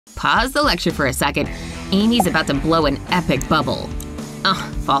Pause the lecture for a second. Amy's about to blow an epic bubble.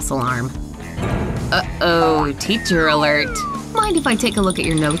 Ugh, false alarm. Uh-oh, teacher alert. Mind if I take a look at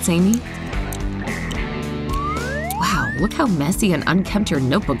your notes, Amy? Wow, look how messy and unkempt your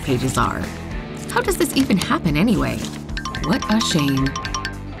notebook pages are. How does this even happen anyway? What a shame.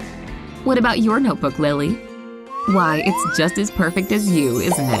 What about your notebook, Lily? Why, it's just as perfect as you,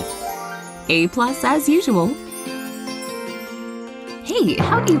 isn't it? A+ as usual. Hey,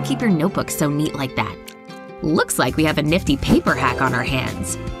 how do you keep your notebook so neat like that? Looks like we have a nifty paper hack on our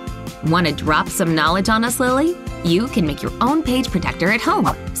hands. Want to drop some knowledge on us, Lily? You can make your own page protector at home.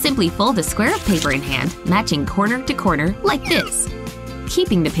 Simply fold a square of paper in hand, matching corner to corner like this.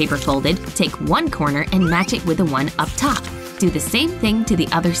 Keeping the paper folded, take one corner and match it with the one up top. Do the same thing to the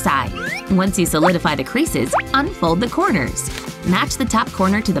other side. Once you solidify the creases, unfold the corners. Match the top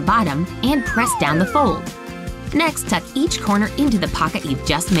corner to the bottom and press down the fold. Next, tuck each corner into the pocket you've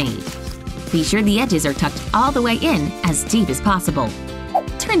just made. Be sure the edges are tucked all the way in, as deep as possible.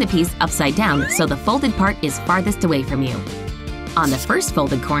 Turn the piece upside down so the folded part is farthest away from you. On the first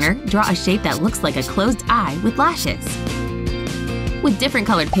folded corner, draw a shape that looks like a closed eye with lashes. With different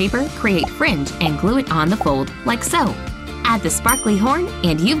colored paper, create fringe and glue it on the fold, like so. Add the sparkly horn,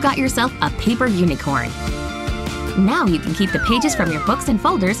 and you've got yourself a paper unicorn. Now you can keep the pages from your books and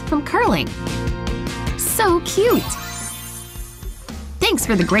folders from curling. So cute! Thanks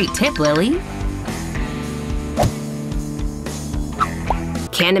for the great tip, Lily!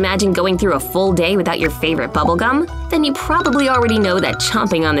 Can't imagine going through a full day without your favorite bubblegum? Then you probably already know that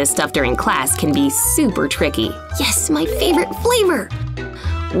chomping on this stuff during class can be super tricky. Yes, my favorite flavor!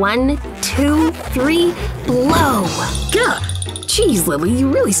 1, 2, 3, blow! Gah! Jeez, Lily,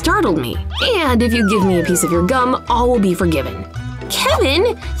 you really startled me. And if you give me a piece of your gum, all will be forgiven.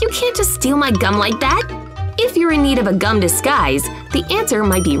 Kevin, you can't just steal my gum like that! If you're in need of a gum disguise, the answer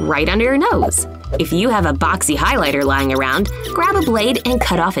might be right under your nose. If you have a boxy highlighter lying around, grab a blade and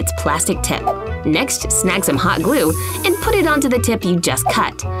cut off its plastic tip. Next, snag some hot glue and put it onto the tip you just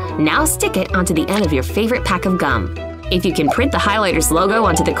cut. Now stick it onto the end of your favorite pack of gum. If you can print the highlighter's logo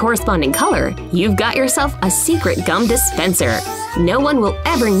onto the corresponding color, you've got yourself a secret gum dispenser. No one will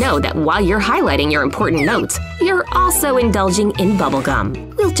ever know that while you're highlighting your important notes, you're also indulging in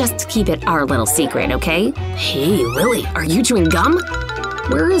bubblegum. We'll just keep it our little secret, okay? Hey, Lily, are you chewing gum?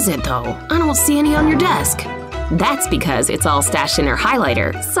 Where is it, though? I don't see any on your desk. That's because it's all stashed in her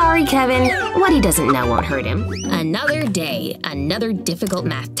highlighter. Sorry, Kevin. What he doesn't know won't hurt him. Another day, another difficult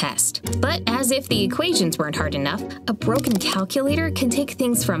math test. But as if the equations weren't hard enough, a broken calculator can take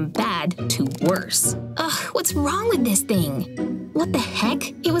things from bad to worse. Ugh, what's wrong with this thing? What the heck?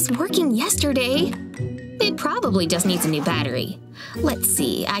 It was working yesterday. It probably just needs a new battery. Let's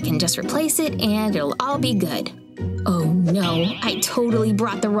see, I can just replace it and it'll all be good. Oh no, I totally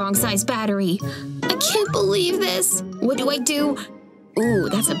brought the wrong size battery. I can't believe this. What do I do? Ooh,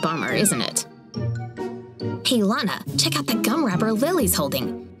 that's a bummer, isn't it? Hey Lana, check out the gum wrapper Lily's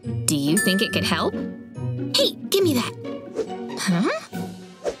holding. Do you think it could help? Hey, give me that. Huh?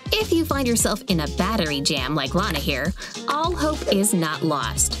 If you find yourself in a battery jam like Lana here, all hope is not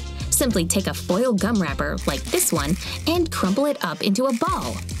lost. Simply take a foil gum wrapper like this one and crumple it up into a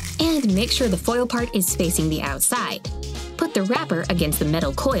ball. And make sure the foil part is facing the outside. Put the wrapper against the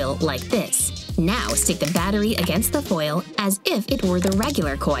metal coil like this. Now stick the battery against the foil as if it were the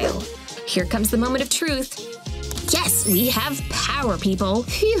regular coil. Here comes the moment of truth. Yes, we have power, people!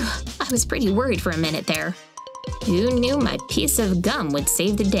 Phew, I was pretty worried for a minute there. Who knew my piece of gum would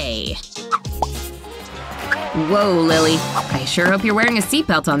save the day? Whoa, Lily. I sure hope you're wearing a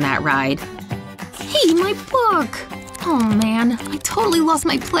seatbelt on that ride. Hey, my book! Oh man, I totally lost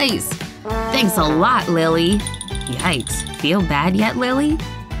my place. Thanks a lot, Lily. Yikes, feel bad yet, Lily?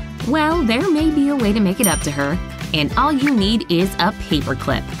 Well, there may be a way to make it up to her, and all you need is a paper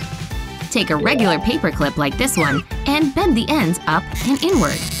clip. Take a regular paper clip like this one and bend the ends up and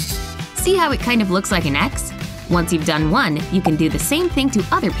inward. See how it kind of looks like an X? Once you've done one, you can do the same thing to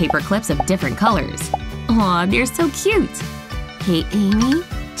other paper clips of different colors. Aw, they're so cute! Hey, Amy,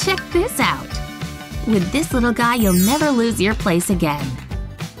 check this out! With this little guy, you'll never lose your place again.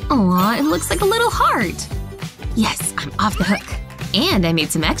 Aw, it looks like a little heart! Yes, I'm off the hook. And I made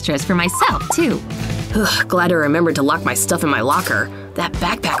some extras for myself, too. Ugh, glad I remembered to lock my stuff in my locker. That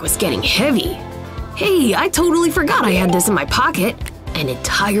backpack was getting heavy. Hey, I totally forgot I had this in my pocket. An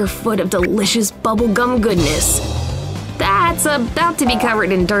entire foot of delicious bubblegum goodness. That's about to be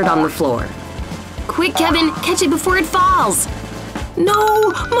covered in dirt on the floor. Quick, Kevin, catch it before it falls!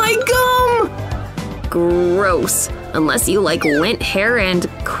 No, my gum! Gross. Unless you like lint hair and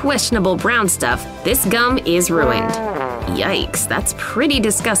questionable brown stuff, this gum is ruined. Yikes, that's pretty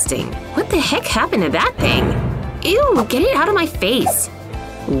disgusting. What the heck happened to that thing? Ew, get it out of my face.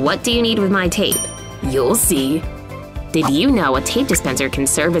 What do you need with my tape? You'll see. Did you know a tape dispenser can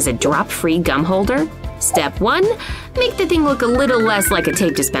serve as a drop-free gum holder? Step 1, make the thing look a little less like a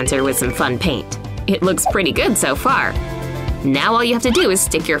tape dispenser with some fun paint. It looks pretty good so far. Now all you have to do is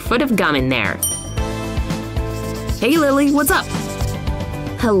stick your foot of gum in there. Hey Lily, what's up?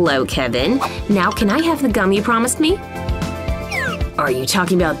 Hello, Kevin. Now can I have the gum you promised me? Are you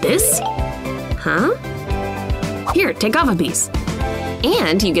talking about this? Huh? Here, take off a piece.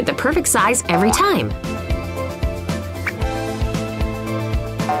 And you get the perfect size every time.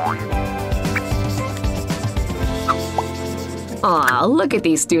 Aw, look at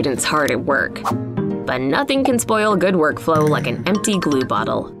these students hard at work. But nothing can spoil a good workflow like an empty glue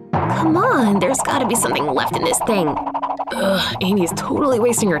bottle. Come on, there's gotta be something left in this thing. Ugh, Amy's totally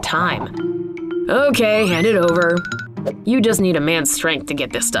wasting her time. Okay, hand it over. You just need a man's strength to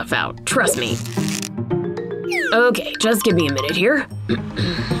get this stuff out, trust me. Okay, just give me a minute here.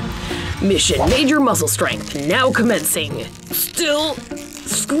 Mission major muscle strength, now commencing. Still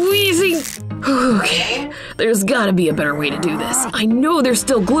squeezing. Okay, there's gotta be a better way to do this. I know there's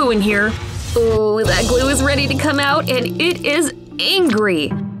still glue in here. Oh, that glue is ready to come out and it is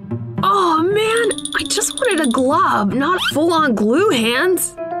angry. Oh man, I just wanted a glob, not full-on glue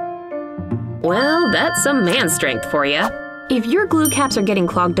hands. Well, that's some man strength for you. If your glue caps are getting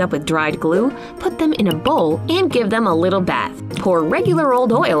clogged up with dried glue, put them in a bowl and give them a little bath. Pour regular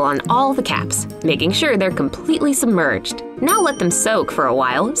old oil on all the caps, making sure they're completely submerged. Now let them soak for a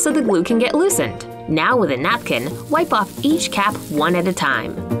while so the glue can get loosened. Now with a napkin, wipe off each cap one at a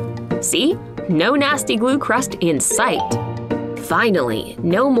time. See? No nasty glue crust in sight. Finally,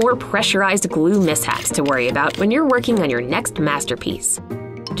 no more pressurized glue mishaps to worry about when you're working on your next masterpiece.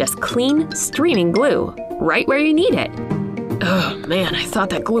 Just clean, streaming glue, right where you need it. Oh man, I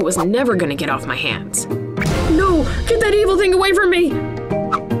thought that glue was never gonna get off my hands. No! Get that evil thing away from me!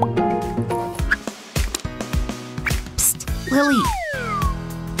 Psst, Lily.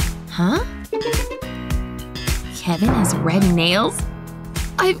 Huh? Kevin has red nails?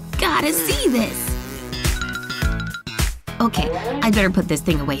 I've gotta see this! Okay, I better put this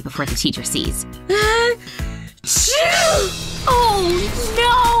thing away before the teacher sees. Oh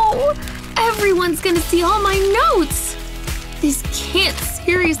no! Everyone's gonna see all my notes! This can't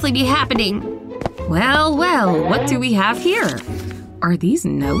seriously be happening. Well, well, what do we have here? Are these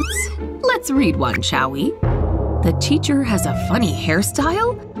notes? Let's read one, shall we? The teacher has a funny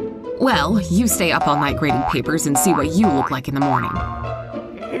hairstyle? Well, you stay up all night grading papers and see what you look like in the morning.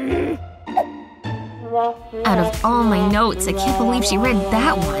 Out of all my notes, I can't believe she read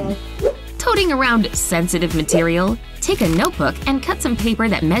that one. Toting around sensitive material? Take a notebook and cut some paper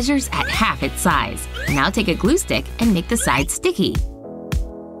that measures at half its size. Now take a glue stick and make the sides sticky.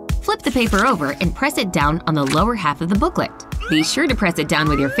 Flip the paper over and press it down on the lower half of the booklet. Be sure to press it down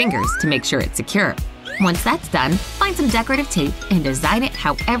with your fingers to make sure it's secure. Once that's done, find some decorative tape and design it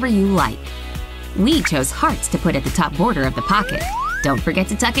however you like. We chose hearts to put at the top border of the pocket. Don't forget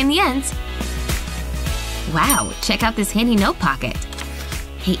to tuck in the ends. Wow, check out this handy note pocket.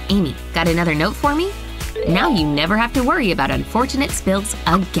 Hey Amy, got another note for me? Now you never have to worry about unfortunate spills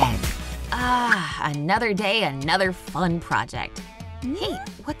again. Ah, another day, another fun project. Hey,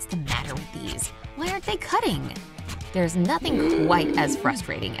 what's the matter with these? Why aren't they cutting? There's nothing quite as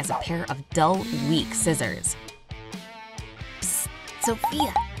frustrating as a pair of dull, weak scissors. Psst,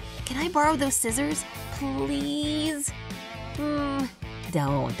 Sophia, can I borrow those scissors, please?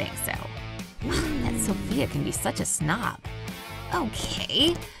 Don't think so. That Sophia can be such a snob.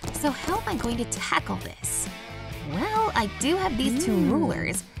 Okay, so how am I going to tackle this? Well, I do have these two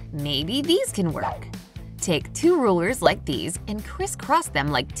rulers. Maybe these can work. Take two rulers like these and crisscross them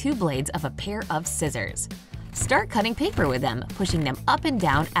like two blades of a pair of scissors. Start cutting paper with them, pushing them up and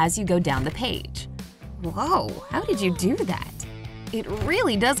down as you go down the page. Whoa, how did you do that? It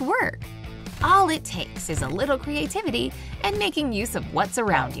really does work. All it takes is a little creativity and making use of what's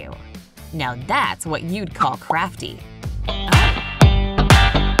around you. Now that's what you'd call crafty.